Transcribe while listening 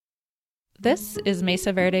This is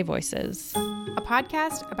Mesa Verde Voices, a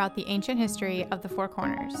podcast about the ancient history of the Four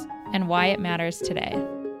Corners and why it matters today.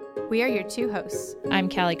 We are your two hosts. I'm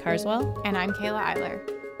Callie Carswell. And I'm Kayla Eiler.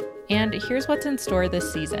 And here's what's in store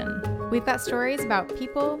this season. We've got stories about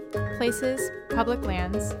people, places, public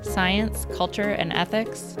lands, science, culture, and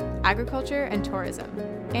ethics, agriculture, and tourism.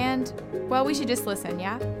 And, well, we should just listen,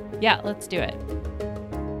 yeah? Yeah, let's do it.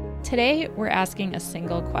 Today, we're asking a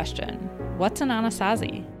single question. What's an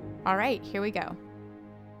Anasazi? All right, here we go.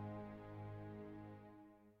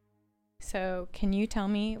 So, can you tell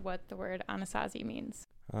me what the word Anasazi means?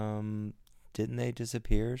 Didn't they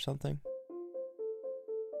disappear or something?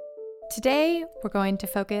 Today, we're going to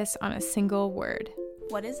focus on a single word.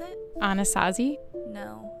 What is it? Anasazi?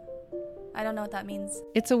 No. I don't know what that means.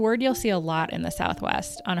 It's a word you'll see a lot in the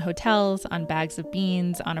Southwest, on hotels, on bags of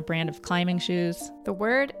beans, on a brand of climbing shoes. The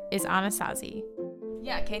word is Anasazi.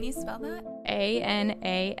 Yeah, can you spell that? A-N-A-S-A-Z-I.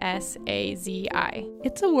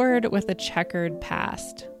 It's a word with a checkered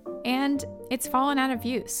past. And it's fallen out of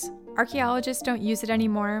use. Archaeologists don't use it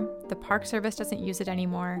anymore. The Park Service doesn't use it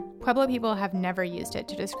anymore. Pueblo people have never used it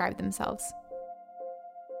to describe themselves.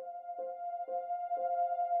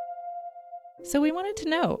 So we wanted to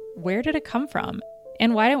know, where did it come from?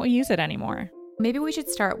 And why don't we use it anymore? Maybe we should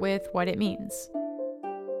start with what it means.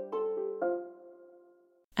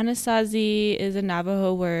 Anasazi is a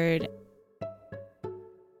Navajo word.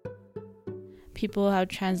 People have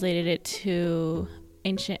translated it to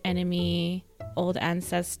ancient enemy, old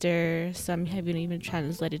ancestor. Some have even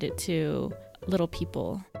translated it to little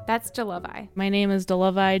people. That's Delovai. My name is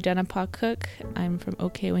Delovai Denapa Cook. I'm from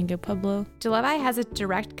Okewenge Pueblo. Delovai has a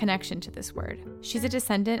direct connection to this word. She's a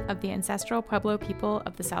descendant of the ancestral Pueblo people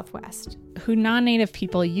of the Southwest, who non-native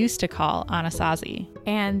people used to call Anasazi.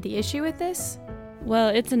 And the issue with this? Well,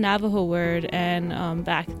 it's a Navajo word, and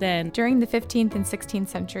back then, during the 15th and 16th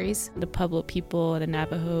centuries, the Pueblo people, the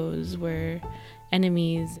Navajos, were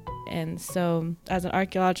enemies, and so as an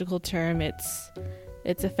archaeological term, it's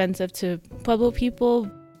offensive to Pueblo people.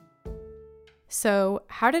 So,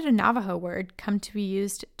 how did a Navajo word come to be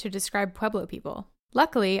used to describe Pueblo people?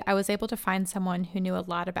 Luckily, I was able to find someone who knew a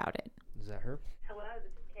lot about it. Is that her?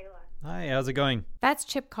 Hi, how's it going? That's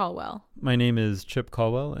Chip Caldwell. My name is Chip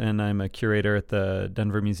Caldwell, and I'm a curator at the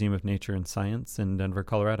Denver Museum of Nature and Science in Denver,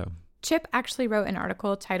 Colorado. Chip actually wrote an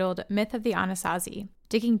article titled Myth of the Anasazi,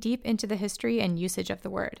 digging deep into the history and usage of the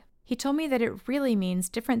word. He told me that it really means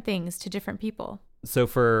different things to different people. So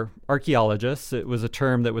for archaeologists, it was a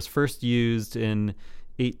term that was first used in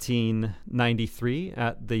 1893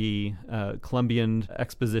 at the Columbian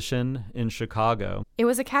Exposition in Chicago. It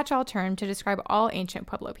was a catch-all term to describe all ancient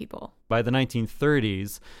Pueblo people. By the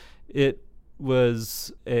 1930s, it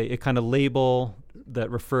was a kind of label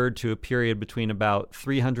that referred to a period between about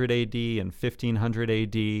 300 AD and 1500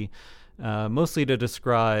 AD, mostly to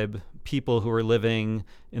describe people who were living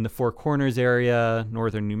in the Four Corners area,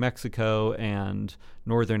 northern New Mexico, and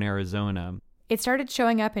northern Arizona. It started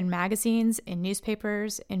showing up in magazines, in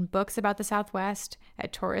newspapers, in books about the Southwest,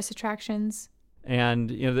 at tourist attractions. And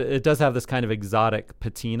it does have this kind of exotic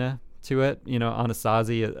patina to it.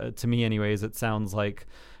 Anasazi, to me anyways, it sounds like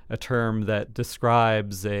a term that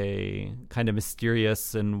describes a kind of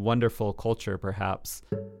mysterious and wonderful culture, perhaps.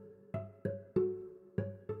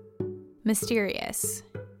 Mysterious.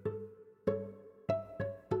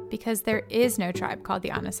 Because there is no tribe called the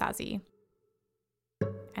Anasazi.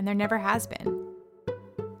 And there never has been.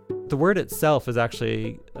 The word itself is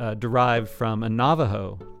actually derived from a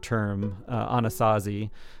Navajo term, Anasazi,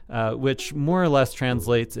 which more or less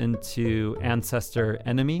translates into ancestor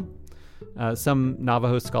enemy. Some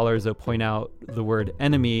Navajo scholars point out the word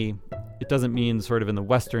enemy. It doesn't mean sort of in the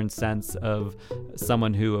Western sense of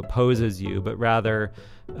someone who opposes you, but rather,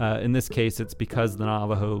 in this case, it's because the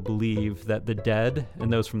Navajo believe that the dead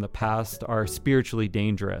and those from the past are spiritually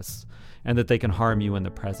dangerous and that they can harm you in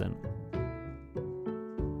the present.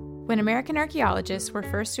 When American archaeologists were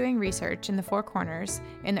first doing research in the Four Corners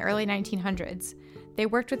in the early 1900s, they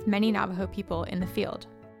worked with many Navajo people in the field.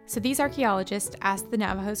 So these archaeologists asked the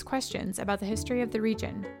Navajos questions about the history of the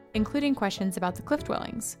region, including questions about the cliff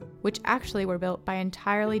dwellings, which actually were built by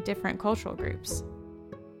entirely different cultural groups.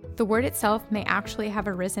 The word itself may actually have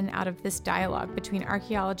arisen out of this dialogue between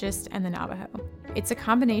archaeologists and the Navajo. It's a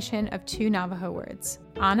combination of two Navajo words,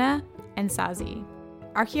 Ana and Sazi.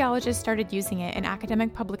 Archaeologists started using it in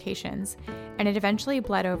academic publications, and it eventually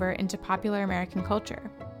bled over into popular American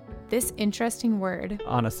culture. This interesting word,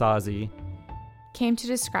 Anasazi, came to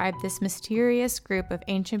describe this mysterious group of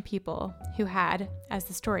ancient people who had, as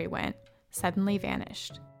the story went, suddenly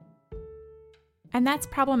vanished. And that's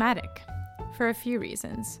problematic for a few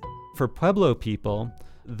reasons. For Pueblo people,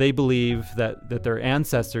 They believe that their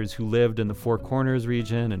ancestors who lived in the Four Corners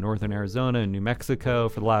region in northern Arizona and New Mexico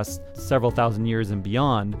for the last several thousand years and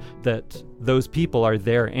beyond, that those people are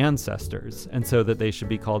their ancestors, and so that they should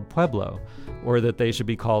be called Pueblo, or that they should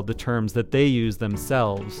be called the terms that they use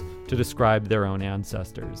themselves to describe their own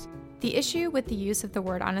ancestors. The issue with the use of the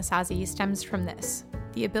word Anasazi stems from this: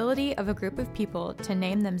 the ability of a group of people to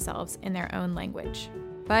name themselves in their own language.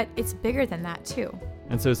 But it's bigger than that, too.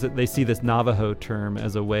 And so they see this Navajo term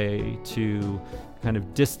as a way to kind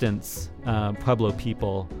of distance Pueblo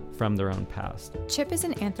people from their own past. Chip is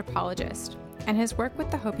an anthropologist, and his work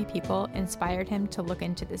with the Hopi people inspired him to look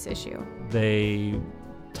into this issue. They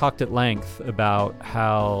talked at length about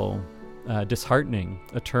how disheartening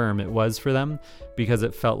a term it was for them, because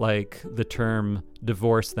it felt like the term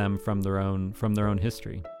divorced them from their own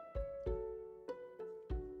history.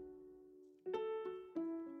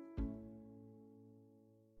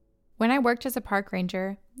 When I worked as a park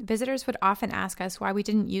ranger, visitors would often ask us why we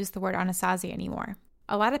didn't use the word Anasazi anymore.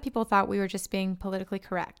 A lot of people thought we were just being politically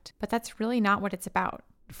correct, but that's really not what it's about.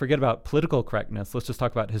 Forget about political correctness. Let's just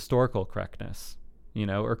talk about historical correctness,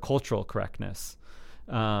 or cultural correctness.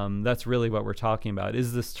 That's really what we're talking about.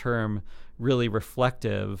 Is this term really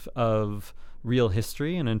reflective of real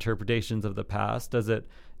history and interpretations of the past? Does it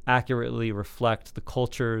accurately reflect the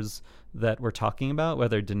cultures that we're talking about,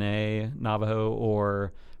 whether Dene, Navajo,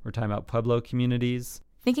 or we're talking about Pueblo communities?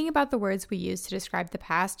 Thinking about the words we use to describe the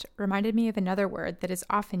past reminded me of another word that is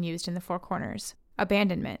often used in the Four Corners: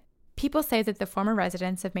 abandonment. People say that the former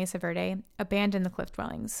residents of Mesa Verde abandoned the cliff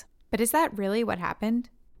dwellings. But is that really what happened?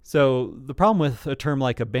 So the problem with a term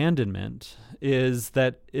like abandonment is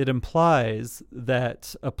that it implies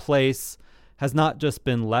that a place has not just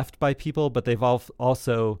been left by people, but they've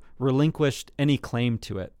also relinquished any claim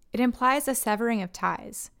to it. It implies a severing of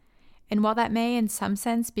ties. And while that may in some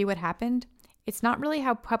sense be what happened, it's not really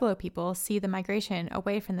how Pueblo people see the migration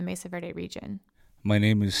away from the Mesa Verde region. My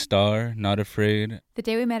name is Star, not afraid. The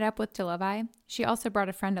day we met up with Delavai, she also brought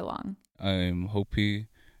a friend along. I am Hopi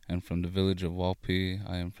and from the village of Walpi.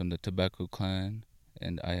 I am from the Tobacco clan,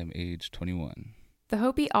 and I am age 21. The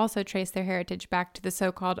Hopi also trace their heritage back to the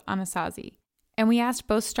so-called Anasazi. And we asked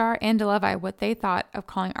both Star and Delavai what they thought of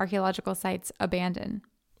calling archaeological sites abandoned.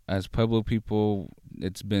 As Pueblo people,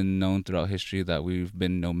 it's been known throughout history that we've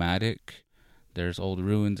been nomadic. There's old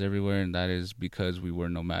ruins everywhere, and that is because we were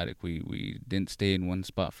nomadic. We didn't stay in one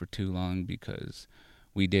spot for too long because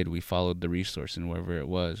we followed the resource, and wherever it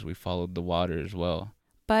was, we followed the water as well.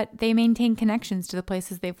 But they maintain connections to the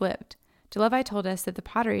places they've lived. Delavai told us that the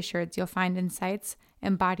pottery sherds you'll find in sites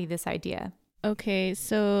embody this idea. Okay,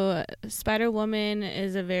 so Spider Woman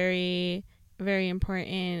is a very, very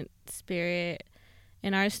important spirit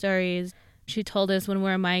in our stories. She told us when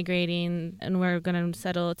we're migrating and we're going to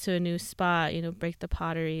settle to a new spot, break the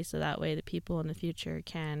pottery so that way the people in the future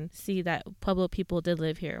can see that Pueblo people did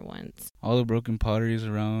live here once. All the broken potteries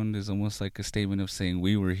around is almost like a statement of saying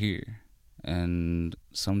we were here. And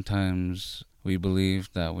sometimes we believe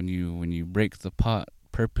that when you break the pot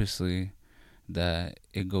purposely, that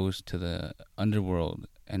it goes to the underworld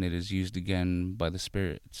and it is used again by the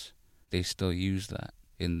spirits. They still use that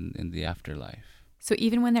in the afterlife. So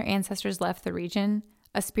even when their ancestors left the region,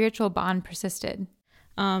 a spiritual bond persisted.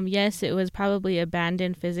 Yes, it was probably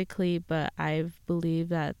abandoned physically, but I believe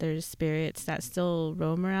that there's spirits that still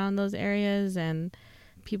roam around those areas, and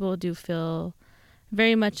people do feel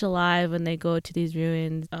very much alive when they go to these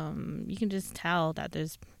ruins. You can just tell that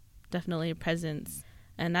there's definitely a presence,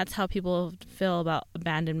 and that's how people feel about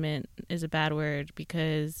abandonment is a bad word,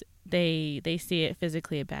 because they see it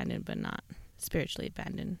physically abandoned but not spiritually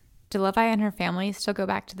abandoned. Delavai and her family still go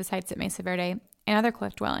back to the sites at Mesa Verde and other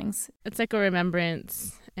cliff dwellings. It's like a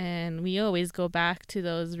remembrance, and we always go back to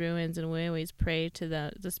those ruins, and we always pray to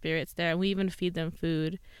the spirits there, and we even feed them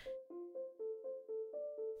food.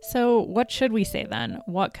 So what should we say then?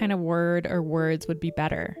 What kind of word or words would be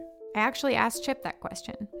better? I actually asked Chip that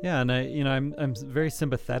question. Yeah, and I'm very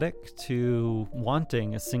sympathetic to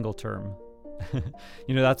wanting a single term.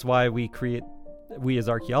 That's why we as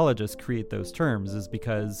archaeologists create those terms, is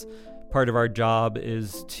because part of our job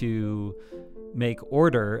is to make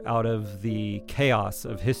order out of the chaos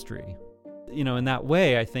of history. In that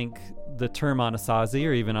way, I think the term Anasazi,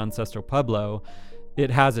 or even Ancestral Pueblo, it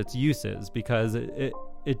has its uses, because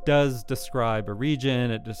it does describe a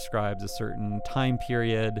region, it describes a certain time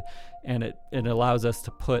period, and it allows us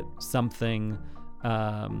to put something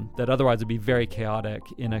that otherwise would be very chaotic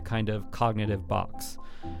in a kind of cognitive box.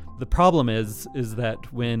 The problem is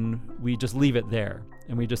that when we just leave it there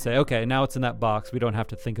and we just say, okay, now it's in that box, we don't have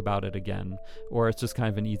to think about it again, or it's just kind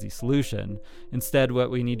of an easy solution. Instead,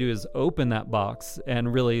 what we need to do is open that box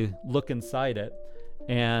and really look inside it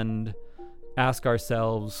and ask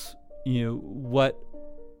ourselves, what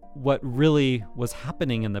really was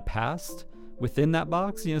happening in the past within that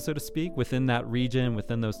box, so to speak, within that region,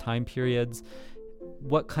 within those time periods.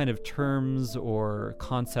 What kind of terms or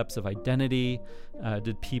concepts of identity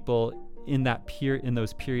did people in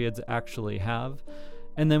those periods actually have?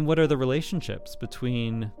 And then what are the relationships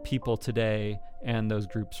between people today and those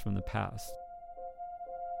groups from the past?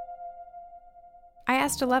 I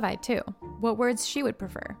asked Alevite too, what words she would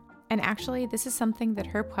prefer. And actually, this is something that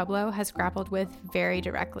her pueblo has grappled with very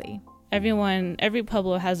directly. Every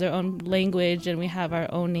pueblo has their own language, and we have our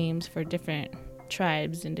own names for different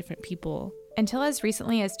tribes and different people. Until as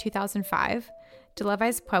recently as 2005, De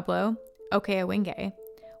Levi's pueblo, Okewinge,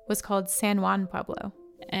 was called San Juan Pueblo.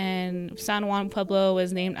 And San Juan Pueblo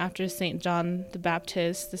was named after St. John the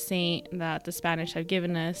Baptist, the saint that the Spanish have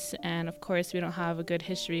given us. And of course, we don't have a good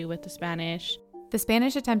history with the Spanish. The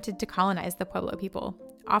Spanish attempted to colonize the Pueblo people,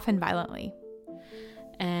 often violently.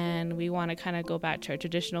 And we want to kind of go back to our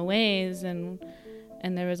traditional ways. And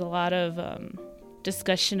there was a lot of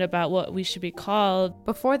discussion about what we should be called.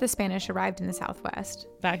 Before the Spanish arrived in the Southwest.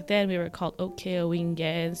 Back then, we were called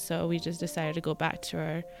Okewinge, so we just decided to go back to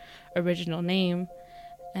our original name.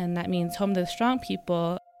 And that means home to the strong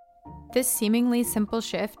people. This seemingly simple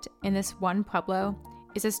shift in this one pueblo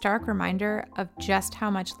is a stark reminder of just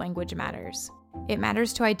how much language matters. It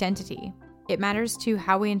matters to identity. It matters to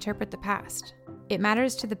how we interpret the past. It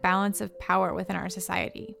matters to the balance of power within our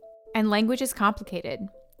society. And language is complicated.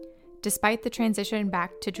 Despite the transition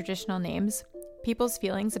back to traditional names, people's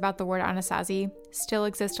feelings about the word Anasazi still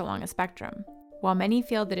exist along a spectrum. While many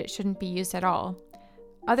feel that it shouldn't be used at all,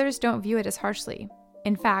 others don't view it as harshly.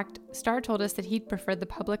 In fact, Starr told us that he'd prefer the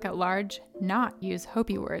public at large not use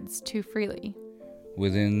Hopi words too freely.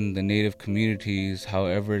 Within the Native communities,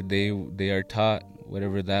 however they are taught,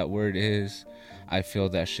 whatever that word is, I feel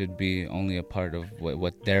that should be only a part of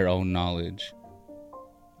what their own knowledge.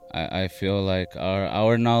 I feel like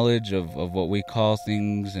our knowledge of what we call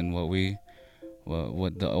things and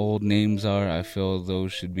what the old names are, I feel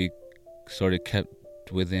those should be sort of kept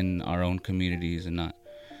within our own communities and not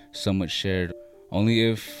so much shared. Only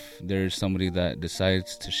if there's somebody that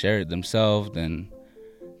decides to share it themselves, then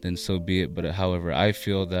so be it. But however, I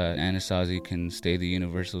feel that Anasazi can stay the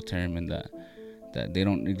universal term, and that they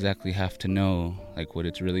don't exactly have to know like what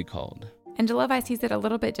it's really called. And De Levi sees it a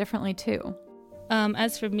little bit differently too.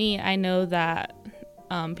 As for me, I know that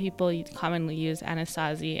people commonly use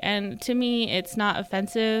Anasazi, and to me, it's not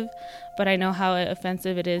offensive, but I know how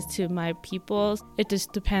offensive it is to my people. It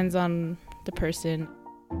just depends on the person.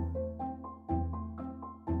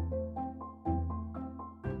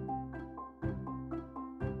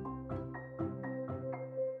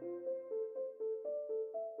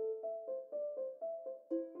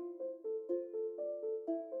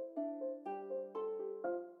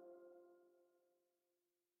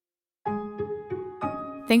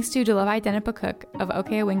 Thanks to De Levi Denipa Cook of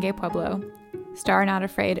Okewinge Pueblo, Starr Not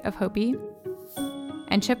Afraid of Hopi,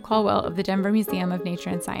 and Chip Caldwell of the Denver Museum of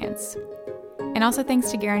Nature and Science. And also thanks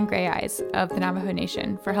to Garen Greyeyes of the Navajo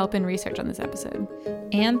Nation for help in research on this episode.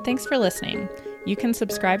 And thanks for listening. You can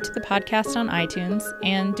subscribe to the podcast on iTunes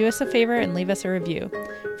and do us a favor and leave us a review.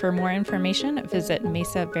 For more information, visit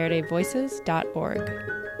mesaverdevoices.org.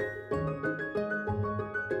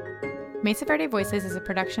 Mesa Verde Voices is a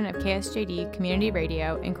production of KSJD Community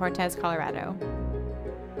Radio in Cortez, Colorado.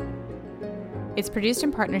 It's produced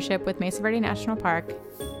in partnership with Mesa Verde National Park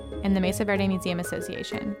and the Mesa Verde Museum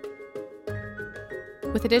Association,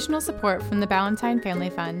 with additional support from the Ballantine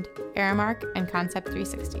Family Fund, Aramark, and Concept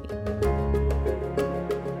 360.